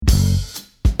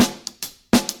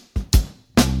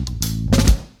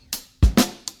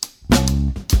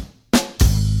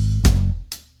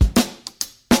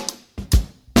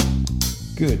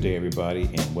Good day, everybody,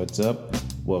 and what's up?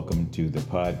 Welcome to the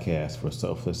podcast for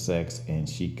Selfless Sex and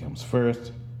She Comes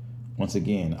First. Once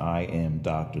again, I am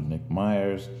Dr. Nick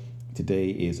Myers. Today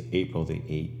is April the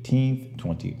 18th,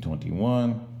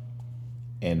 2021.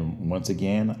 And once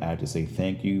again, I have to say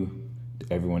thank you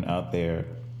to everyone out there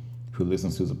who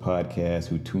listens to the podcast,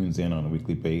 who tunes in on a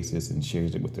weekly basis and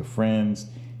shares it with their friends,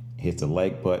 hits the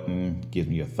like button, gives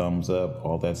me a thumbs up,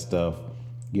 all that stuff,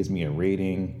 gives me a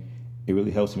rating. It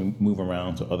really helps me move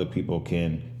around so other people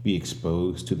can be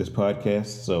exposed to this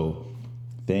podcast. So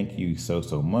thank you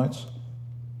so much.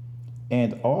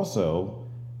 And also,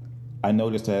 I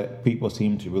noticed that people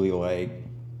seem to really like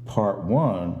part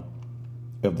one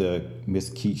of the Miss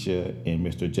Keisha and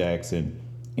Mr. Jackson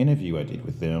interview I did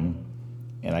with them.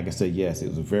 And like I said, yes, it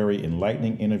was a very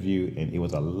enlightening interview and it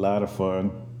was a lot of fun.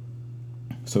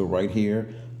 So right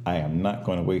here, I am not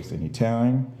going to waste any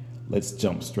time. Let's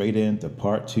jump straight into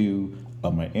part two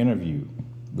of my interview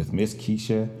with Miss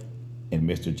Keisha and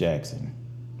Mr. Jackson.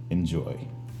 Enjoy.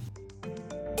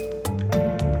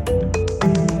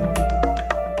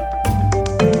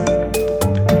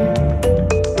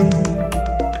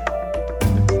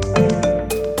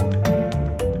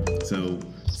 So,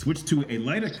 switch to a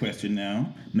lighter question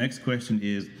now. Next question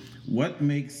is, what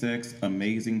makes sex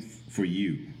amazing for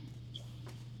you?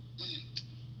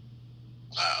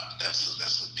 Wow,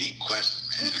 that's a deep question,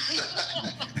 man.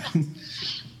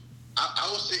 I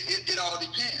would say it all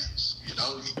depends. You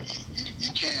know,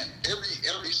 you can't.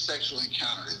 Every sexual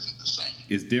encounter isn't the same.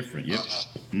 It's different, yeah.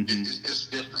 It's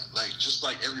different. Like just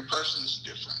like every person is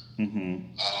different.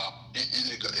 And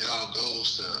it all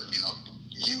goes to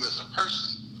you as a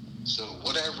person. So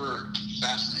whatever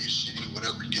fascinates you,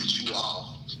 whatever gets you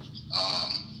off,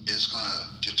 is going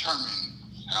to determine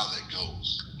how that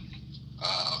goes.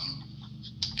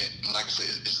 And like I said,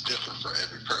 it's different for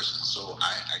every person. So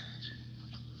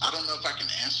I don't know if I can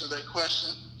answer that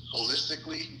question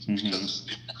holistically because it's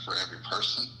different for every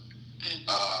person.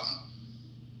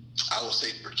 I will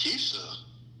say for Keisha,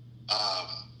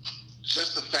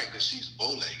 just the fact that she's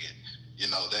bow-legged,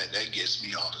 that gets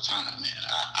me all the time, man.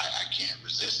 I can't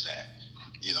resist that.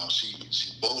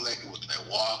 She's bow-legged with that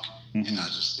walk, and I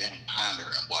just stand behind her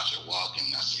and watch her walk,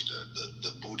 and I see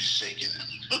the booty shaking,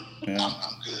 and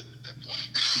I'm good at that point.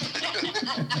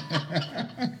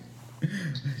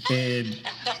 And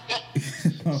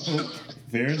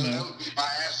fair enough. That would be my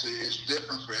answer. It's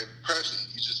different for every person.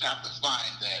 You just have to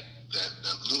find that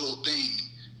little thing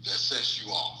that sets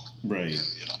you off. Right. And,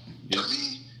 for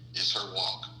me, it's her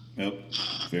walk. Yep.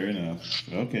 Fair enough.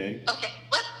 Okay. Okay.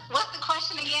 What's the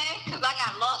question again? Because I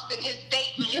got lost in his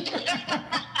statement.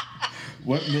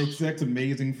 What makes sex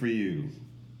amazing for you?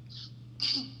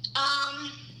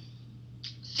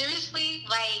 Seriously,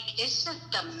 it's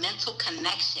just the mental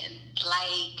connection,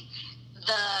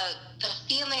 the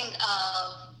feeling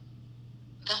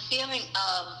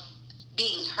of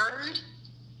being heard,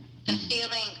 the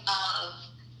feeling of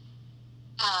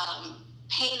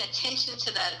paying attention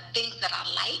to the things that I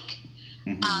like,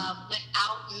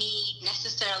 without me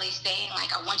necessarily saying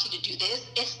I want you to do this.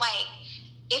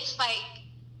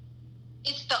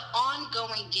 It's the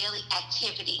ongoing daily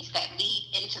activities that lead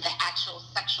into the actual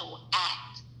sexual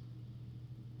act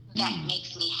that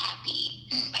makes me happy,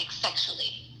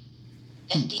 sexually.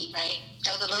 That's deep, right?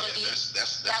 That was a little deep.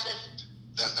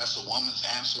 That's a woman's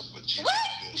answer, but you.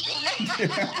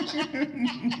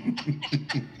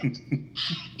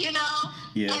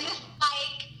 Yeah. And it's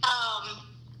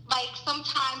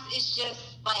sometimes it's just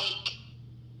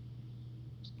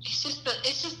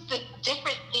the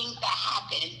different things that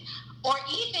happen, or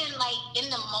even in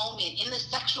the moment, in the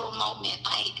sexual moment,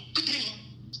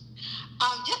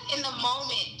 just in the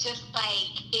moment,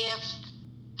 if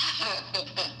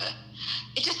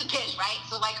it just depends, right?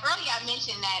 So earlier I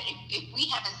mentioned that if we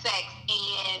having sex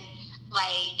and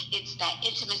it's that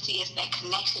intimacy, it's that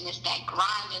connection, it's that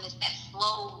grinding, it's that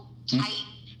slow, tight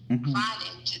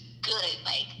grinding, just good,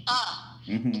 But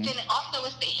then also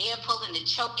it's the hair pulling, the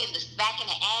choking, the smacking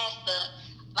the ass,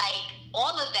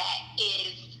 all of that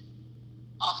is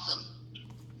awesome.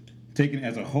 Taken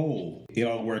as a whole, it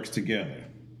all works together.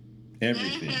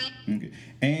 Everything. Okay.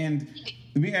 And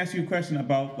let me ask you a question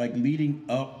about leading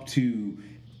up to,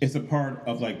 it's a part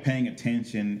of paying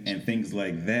attention and things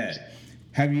like that.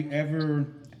 Have either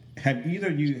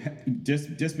of you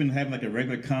just been having a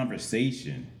regular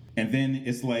conversation and then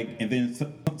it's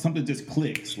something just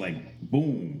clicks,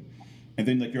 boom, and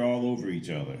then you're all over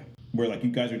each other, where you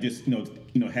guys are just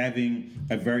having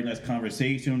a very nice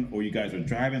conversation, or you guys are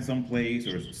driving someplace,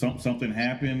 or something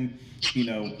happened,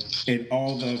 and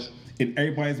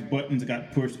everybody's buttons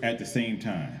got pushed at the same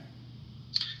time?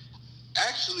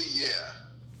 Actually, yeah.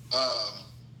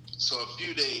 So a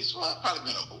few days, well,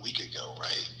 probably been a week ago,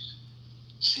 right?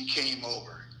 She came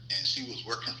over and she was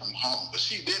working from home, but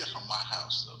she did it from my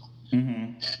house though.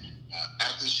 Mm-hmm. And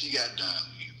after she got done,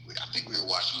 I think we were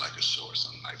watching like a show or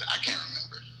something like that. I can't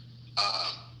remember.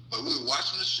 But we were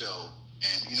watching the show,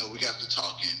 and we got to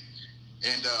talking,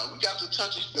 and we got to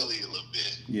touchy-feely a little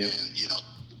bit. Yeah. And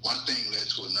one thing led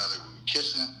to another. We were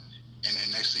kissing, and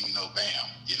then next thing you know, bam,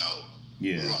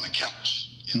 yeah. we were on the couch,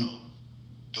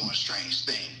 doing strange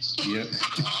things. Yep.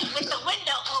 With the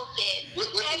window open.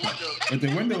 But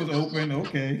the window was open,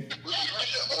 okay. With the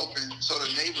window open, so the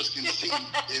neighbors can see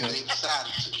if they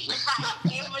decided to.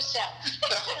 Give them a show.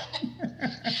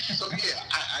 So yeah,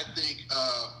 I think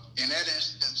in that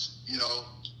instance,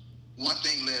 one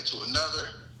thing led to another.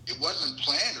 It wasn't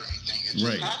planned or anything. It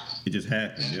just happened. It just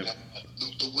happened. And, yep.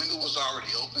 The window was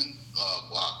already open.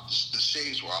 The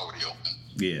shades were already open.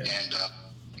 Yeah. And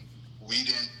we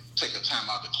didn't take a time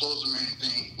out to close them or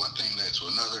anything. One thing led to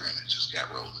another, and it just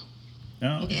got rolling.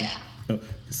 Oh, okay. Yeah.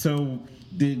 So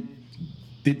did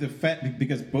the fact,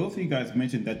 because both of you guys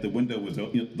mentioned that the window was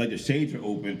like the shades are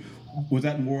open, was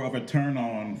that more of a turn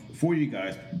on for you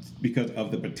guys because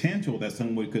of the potential that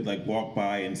someone could like walk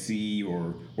by and see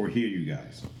or hear you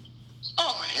guys?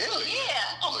 Oh hell yeah!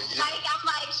 Yeah. Oh yeah! Like I'm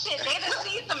like shit. They done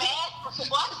seen some ass before.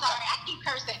 Well, I'm sorry, I keep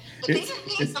cursing, but they done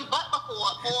seen some butt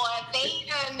before, or they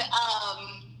done.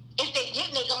 If they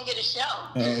didn't, they gonna get a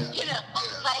show. That's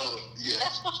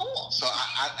before. So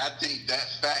I think that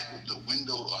fact with the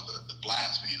window or the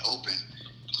blinds being open,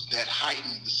 that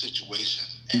heightened the situation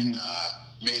and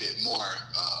made it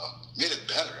made it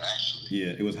better actually.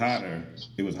 Yeah, it was hotter.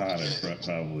 It was hotter,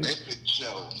 probably. They could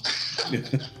show.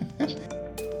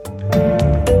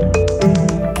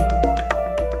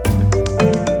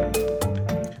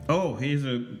 Oh,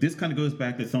 this kind of goes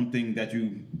back to something that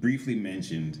you briefly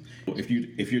mentioned. If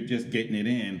you're just getting it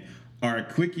in, are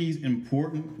quickies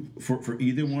important for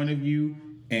either one of you?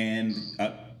 And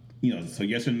so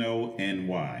yes or no, and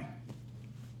why?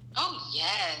 Oh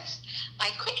yes,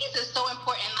 like quickies is so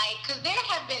important. Like, cause there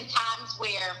have been times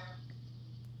where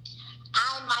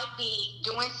I might be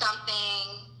doing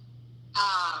something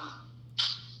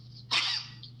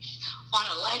on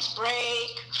a lunch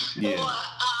break or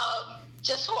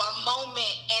just for a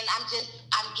moment, and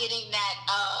I'm getting that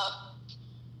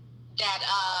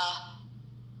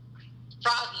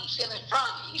feeling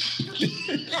froggy.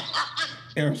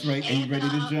 Eric's right, and you ready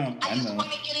to jump. I just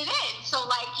want to get it in. So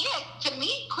like, yeah, to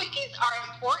me, quickies are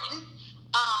important.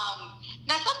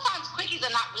 Now sometimes quickies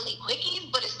are not really quickies,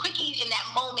 but it's quickies in that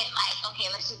moment, like, okay,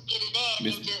 let's just get it in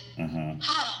and just,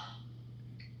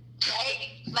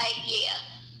 right? Like, yeah.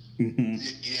 Mm-hmm.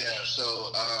 Yeah,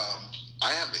 so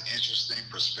I have an interesting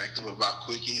perspective about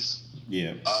quickies.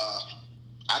 Yeah.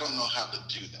 I don't know how to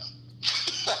do them.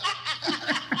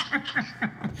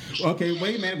 Okay,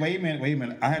 wait a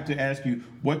minute. I have to ask you,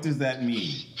 what does that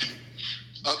mean?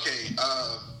 Okay,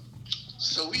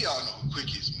 so we all know what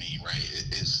quickies mean, right?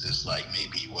 It's like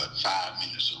maybe 5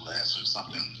 minutes or less or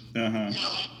something.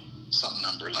 Some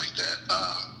number like that.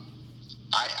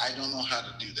 I don't know how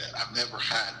to do that. I've never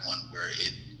had one where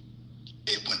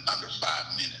it went under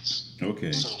 5 minutes.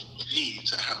 Okay. So for me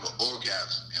to have an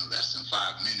orgasm in less than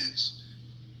 5 minutes,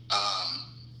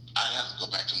 I have to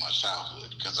go back to my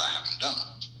childhood because I haven't done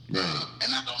it. Right.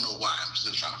 And I don't know why. I'm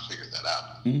still trying to figure that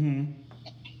out. Mm-hmm.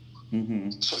 Mm-hmm.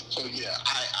 So yeah,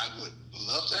 I would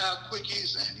love to have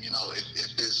quickies, and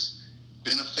if it's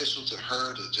beneficial to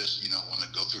her to just want to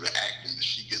go through the act and if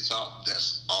she gets off,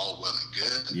 that's all well and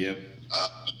good. Yep.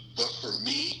 But for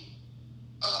me,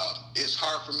 it's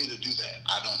hard for me to do that.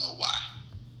 I don't know why.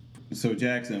 So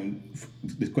Jackson,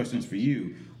 this question is for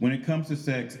you. When it comes to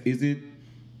sex, is it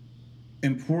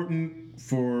important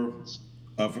for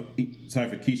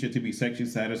Keisha to be sexually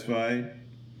satisfied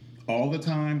all the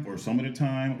time, or some of the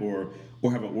time, or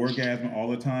have an orgasm all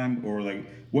the time, or like,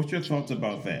 what's your thoughts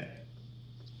about that?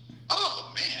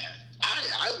 Oh man,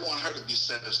 I want her to be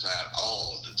satisfied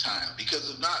all the time,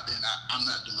 because if not, then I'm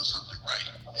not doing something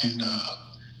right, and I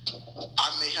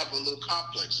may have a little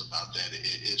complex about that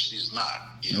if she's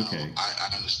not. Okay.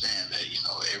 I understand that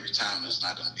every time it's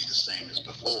not going to be the same as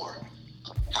before.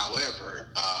 However,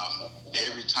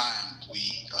 every time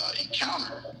we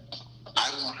encounter,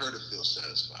 I want her to feel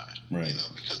satisfied, right?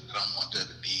 Because I don't want there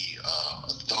to be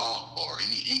a thought or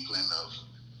any inkling of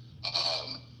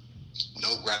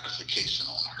no gratification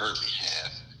on her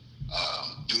behalf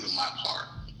due to my part.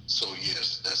 So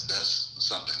yes, that's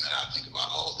something that I think about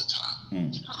all the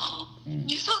time. Oh,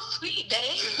 you're so sweet,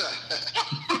 babe.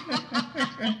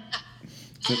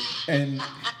 So, and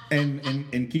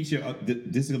Keisha,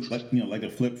 this is like a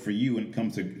flip for you when it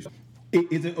comes to,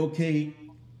 is it okay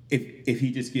if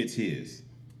he just gets his.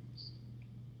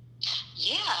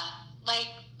 Yeah,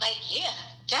 yeah,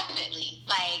 definitely.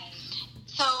 Like,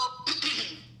 so,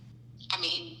 I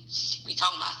mean, we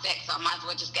talking about sex, so I might as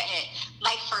well just go ahead.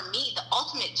 Like, for me, the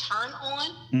ultimate turn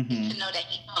on is to know that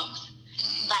he comes.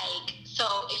 Like,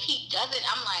 so if he doesn't,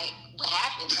 I'm like, what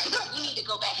happened? Like, we need to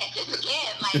go back at this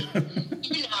again. Like,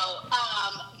 you know,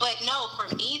 but no, for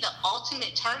me, the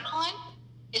ultimate turn on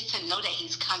is to know that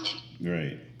he's coming.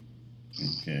 Right.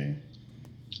 Okay.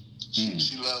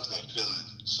 She loves that feeling.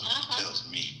 So she tells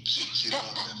me. She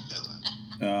loves that feeling.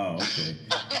 Oh,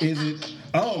 okay. Is it?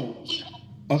 Oh,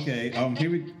 okay. Here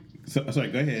we. Sorry.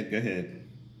 Go ahead.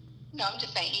 No, I'm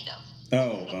just saying he does.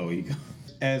 Oh, he goes.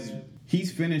 As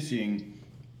he's finishing,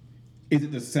 is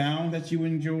it the sound that you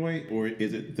enjoy, or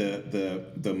is it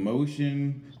the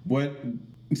motion? What?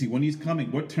 See, when he's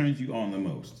coming, what turns you on the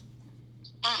most?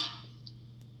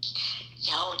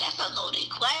 Yo, that's a loaded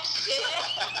question.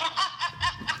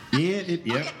 Yep.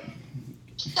 Okay.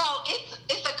 So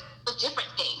it's a couple of different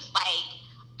things. Like,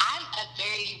 I'm a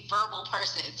very verbal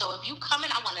person, so if you come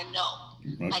in, I want to know.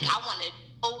 Okay. Like, I want to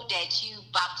know that you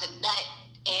about to nut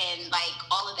and like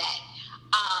all of that.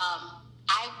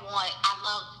 I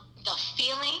love the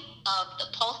feeling of the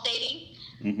pulsating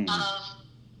of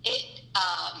it.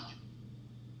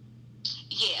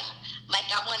 Yeah, like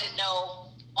I want to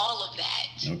know all of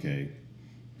that. Okay.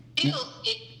 It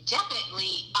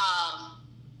definitely,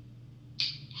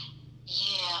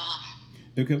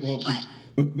 yeah. Okay. Well.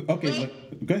 Okay.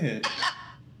 Go ahead.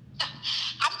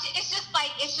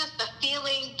 It's just the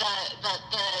feeling,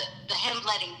 the him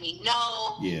letting me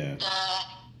know. Yeah.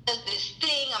 Does this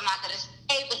thing I'm not gonna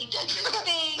say, but he does this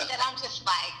thing that I'm just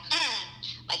like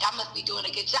I must be doing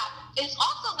a good job. It's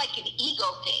also like an ego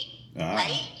thing,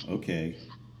 right? Okay.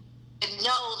 To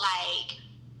know, like,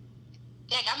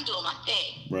 dang, I'm doing my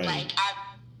thing. Right. Like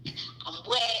I'm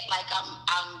wet, like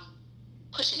I'm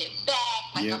pushing it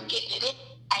back, like I'm getting it in.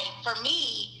 Like, for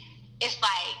me, it's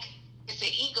an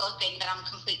ego thing that I'm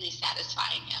completely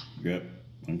satisfying him. Yep.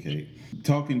 Okay.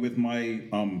 Talking with my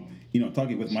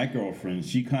girlfriend,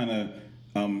 she kind of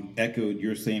echoed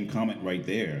your same comment right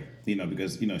there.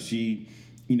 Because she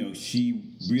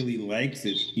really likes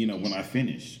it. When I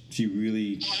finish, she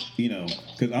really,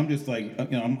 because I'm just like,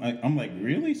 I'm like,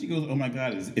 really? She goes, oh my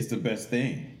God, it's the best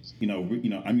thing.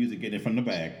 I'm usually getting it from the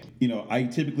back. I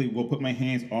typically will put my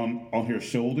hands on her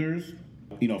shoulders,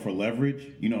 for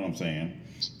leverage. You know what I'm saying?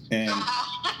 And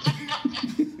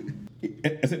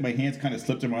I said my hands kind of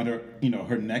slipped around her,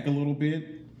 her neck a little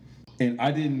bit, and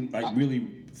I didn't really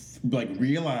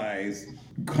realize,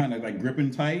 kind of gripping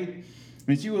tight.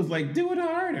 And she was like, "Do it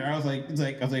harder." I was like,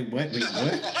 what? Wait,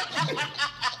 what?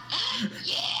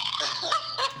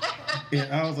 Yeah.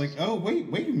 And I was like, "Oh,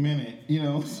 wait a minute,"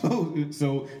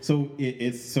 So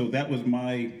that was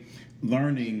my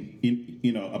learning,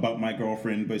 about my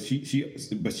girlfriend. But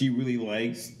she really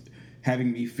likes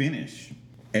having me finish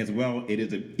as well. It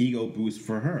is an ego boost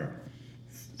for her.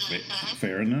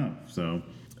 Fair enough. So,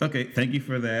 okay, thank you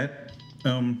for that.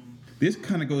 This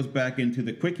kind of goes back into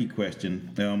the quickie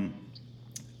question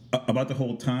about the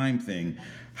whole time thing.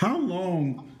 How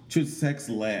long should sex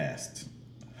last,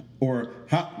 or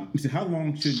how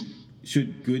long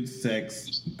should good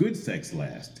sex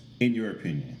last, in your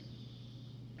opinion?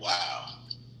 Wow.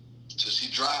 Till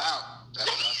she dry out. That's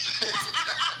what I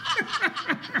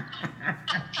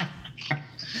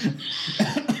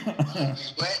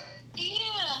said. Wet.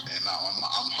 Yeah. And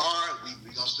I'm hard.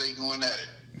 We gonna stay going at it.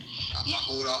 I'm gonna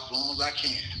hold off as long as I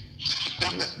can.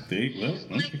 Like,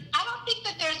 I don't think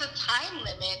that there's a time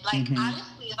limit. Like,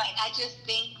 honestly, like, I just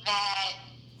think that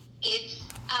it's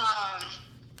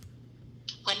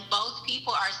when both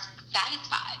people are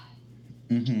satisfied.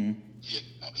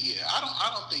 Yeah. I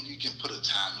don't think you can put a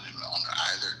time limit on it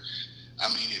either. I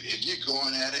mean, if you're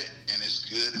going at it and it's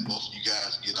good and both of you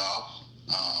guys get off,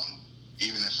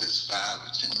 even if it's 5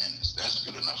 or 10 minutes, that's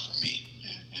good enough for me.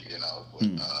 But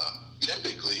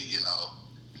typically,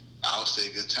 I would say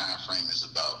a good time frame is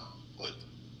about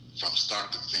from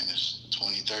start to finish,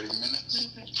 20, 30 minutes.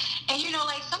 And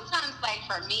like sometimes, like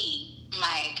for me,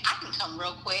 like I can come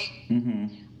real quick,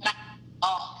 but I'm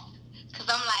off, because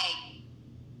I'm like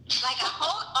I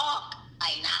hold off,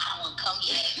 like, nah, I don't want to come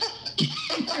yet.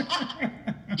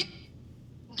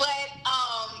 But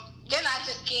then I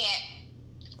just can't,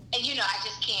 and I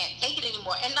just can't take it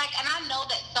anymore. And I know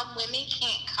that some women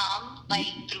can't come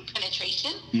through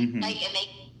penetration, and they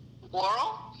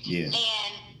oral. Yeah.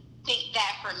 And think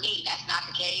that for me, that's not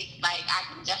the case. Like, I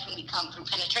can definitely come through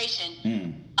penetration.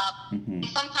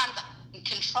 Sometimes I can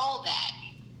control that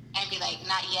and be like,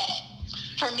 not yet.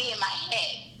 For me in my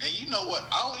head, And you know what?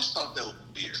 I always thought that was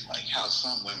weird, like how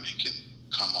some women can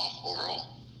come off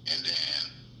oral and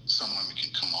then some women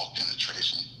can come off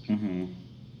penetration. Mm-hmm.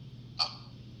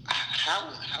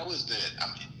 How is that? I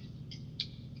mean,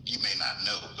 you may not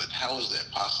know, but how is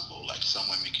that possible? Like some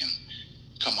women can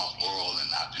come off oral and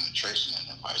not penetration, and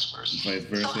then vice versa. Vice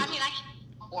versa. So I mean, I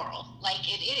can't oral, like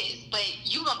it is, but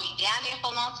you gonna be down there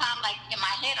for a long time. Like in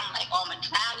my head, I'm like, oh, I'm gonna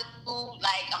drown in food.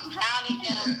 Like I'm drowning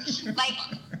in like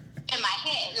in my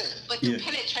head. But the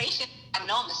penetration, I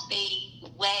know I'm gonna stay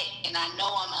wet, and I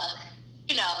know I'm a,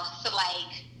 so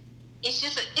like it's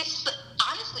just it's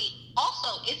honestly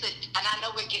also it's a, and I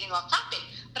know we're getting off topic,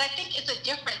 but I think it's a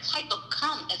different type of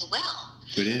cum as well.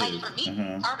 It is. Like for me,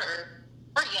 harder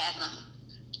orgasm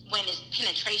when it's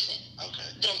penetration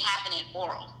than having it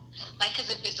oral. Like, because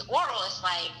if it's oral, it's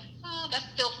like, oh, that's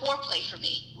still foreplay for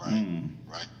me. Right,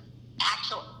 right.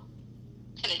 Actual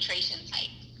penetration type.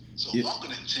 So longer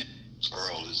than 10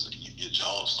 oral is your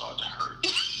jaws start to hurt.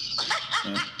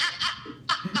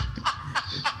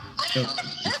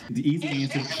 The easy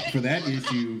answer for that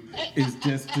issue is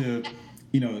just to,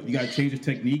 you got to change the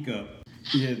technique up.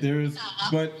 Yeah, there's,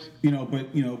 but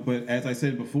as I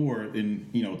said before, in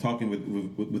talking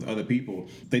with other people,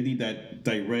 they need that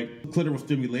direct clitoral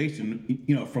stimulation,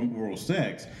 from oral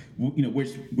sex,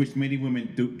 which many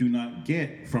women do not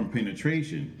get from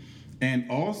penetration, and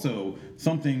also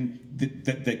something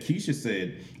that Keisha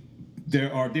said.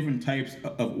 There are different types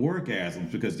of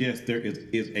orgasms because yes, there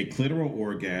is a clitoral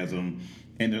orgasm,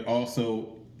 and there's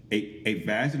also a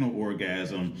vaginal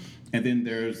orgasm, and then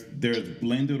there's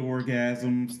blended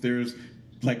orgasms. There's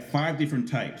like 5 different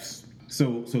types.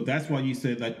 So that's why you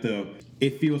said like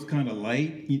it feels kind of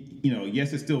light.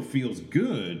 Yes, it still feels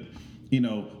good,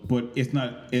 but it's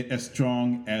not as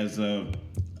strong as a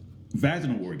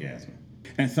vaginal orgasm.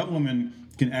 And some women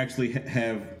can actually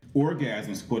have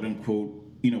orgasms, quote unquote,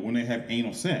 when they have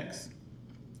anal sex.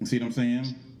 You see what I'm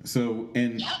saying? So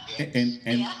and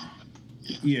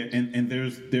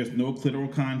there's no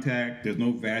clitoral contact, there's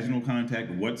no vaginal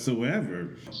contact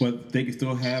whatsoever, but they can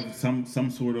still have some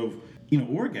sort of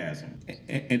orgasm.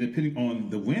 And depending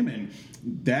on the women,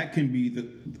 that can be the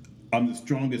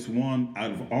strongest one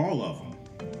out of all of them.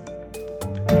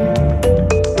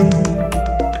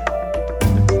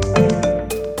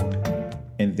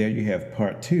 And there you have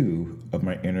part 2 of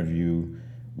my interview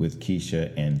with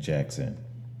Keisha and Jackson.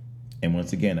 And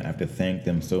once again, I have to thank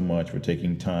them so much for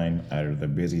taking time out of their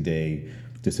busy day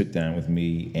to sit down with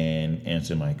me and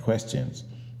answer my questions.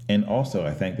 And also,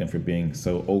 I thank them for being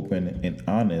so open and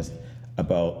honest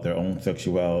about their own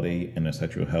sexuality and their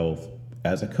sexual health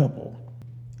as a couple.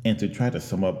 And to try to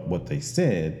sum up what they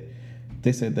said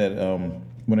that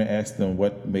when I asked them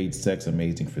what made sex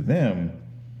amazing for them,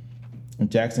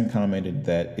 Jackson commented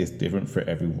that it's different for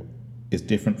everyone,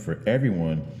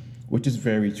 which is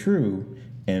very true.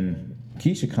 And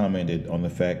Keisha commented on the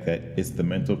fact that it's the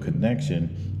mental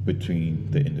connection between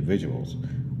the individuals,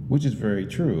 which is very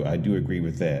true. I do agree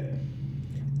with that.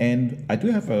 And I do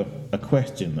have a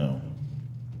question, though.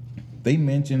 They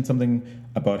mentioned something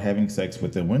about having sex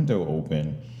with the window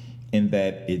open and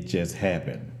that it just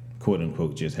happened, quote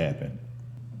unquote, just happened.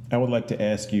 I would like to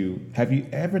ask you, have you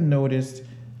ever noticed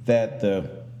that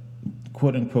the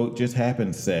quote unquote just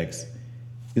happened sex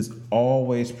is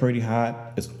always pretty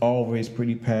hot, it's always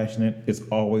pretty passionate, it's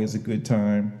always a good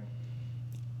time?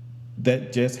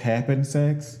 That just happened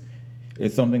sex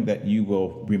is something that you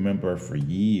will remember for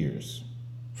years.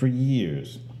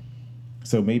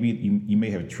 So maybe you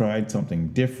may have tried something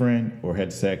different or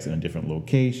had sex in a different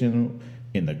location,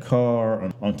 in the car,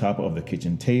 on top of the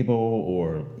kitchen table,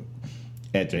 or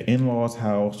at your in-laws'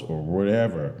 house, or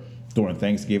whatever. During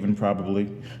Thanksgiving,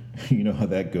 probably. You know how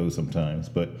that goes sometimes,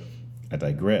 but I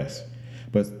digress.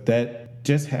 But that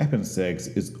just happened sex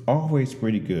is always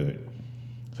pretty good.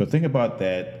 So think about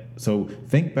that. So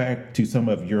think back to some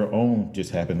of your own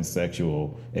just happened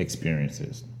sexual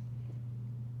experiences.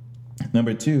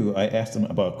 Number 2, I asked him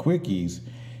about quickies,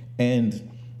 and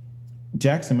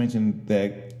Jackson mentioned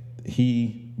that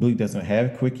he really doesn't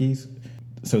have quickies.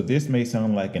 So this may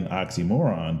sound like an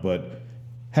oxymoron, but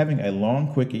having a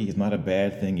long quickie is not a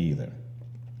bad thing either.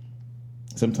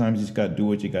 Sometimes you just got to do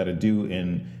what you got to do,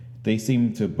 and they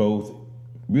seem to both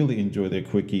really enjoy their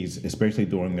quickies, especially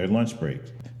during their lunch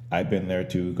breaks. I've been there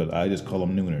too, because I just call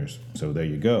them nooners. So there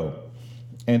you go.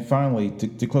 And finally,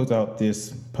 to close out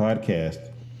this podcast,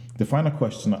 the final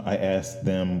question I asked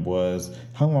them was,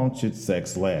 how long should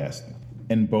sex last?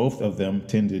 And both of them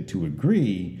tended to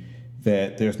agree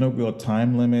that there's no real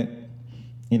time limit,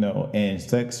 and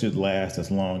sex should last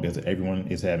as long as everyone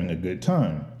is having a good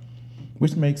time,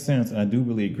 which makes sense, and I do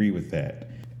really agree with that.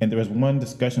 And there was one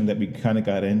discussion that we kind of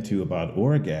got into about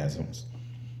orgasms.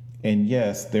 And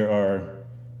yes, there are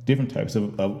different types of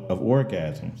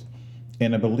orgasms.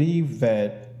 And I believe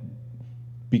that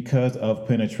because of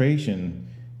penetration,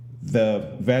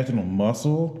 the vaginal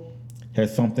muscle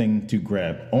has something to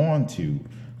grab onto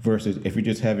versus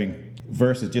just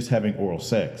having oral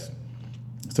sex.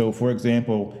 So for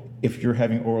example, if you're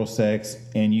having oral sex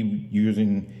and you're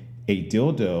using a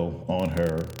dildo on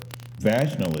her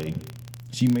vaginally,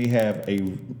 she may have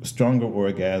a stronger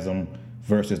orgasm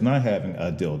versus not having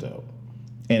a dildo.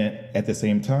 And at the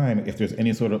same time, if there's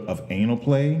any sort of anal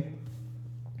play,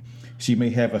 she may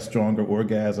have a stronger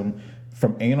orgasm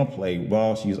from anal play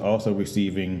while she's also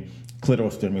receiving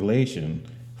clitoral stimulation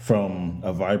from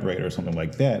a vibrator or something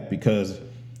like that. Because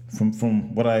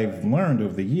from what I've learned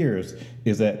over the years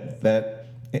is that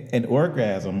an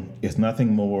orgasm is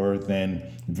nothing more than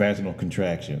vaginal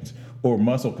contractions or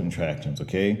muscle contractions,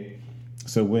 okay?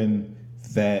 So when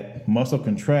that muscle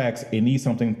contracts, it needs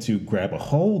something to grab a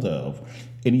hold of.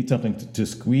 It needs something to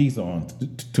squeeze on,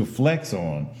 to flex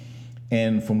on.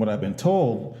 And from what I've been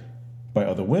told by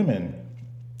other women,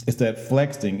 it's that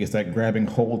flexing, it's that grabbing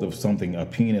hold of something, a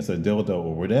penis, a dildo,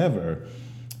 or whatever,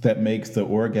 that makes the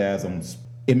orgasms,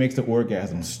 it makes the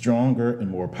orgasm stronger and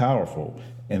more powerful,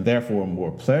 and therefore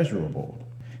more pleasurable.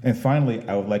 And finally,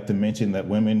 I would like to mention that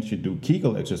women should do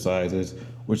Kegel exercises,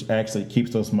 which actually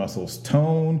keeps those muscles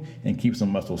toned and keeps the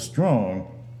muscles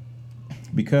strong,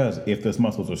 because if those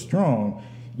muscles are strong,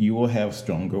 you will have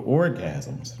stronger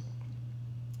orgasms.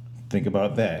 Think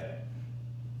about that.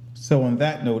 So on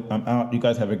that note, I'm out. You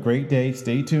guys have a great day.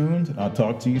 Stay tuned. I'll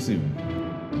talk to you soon.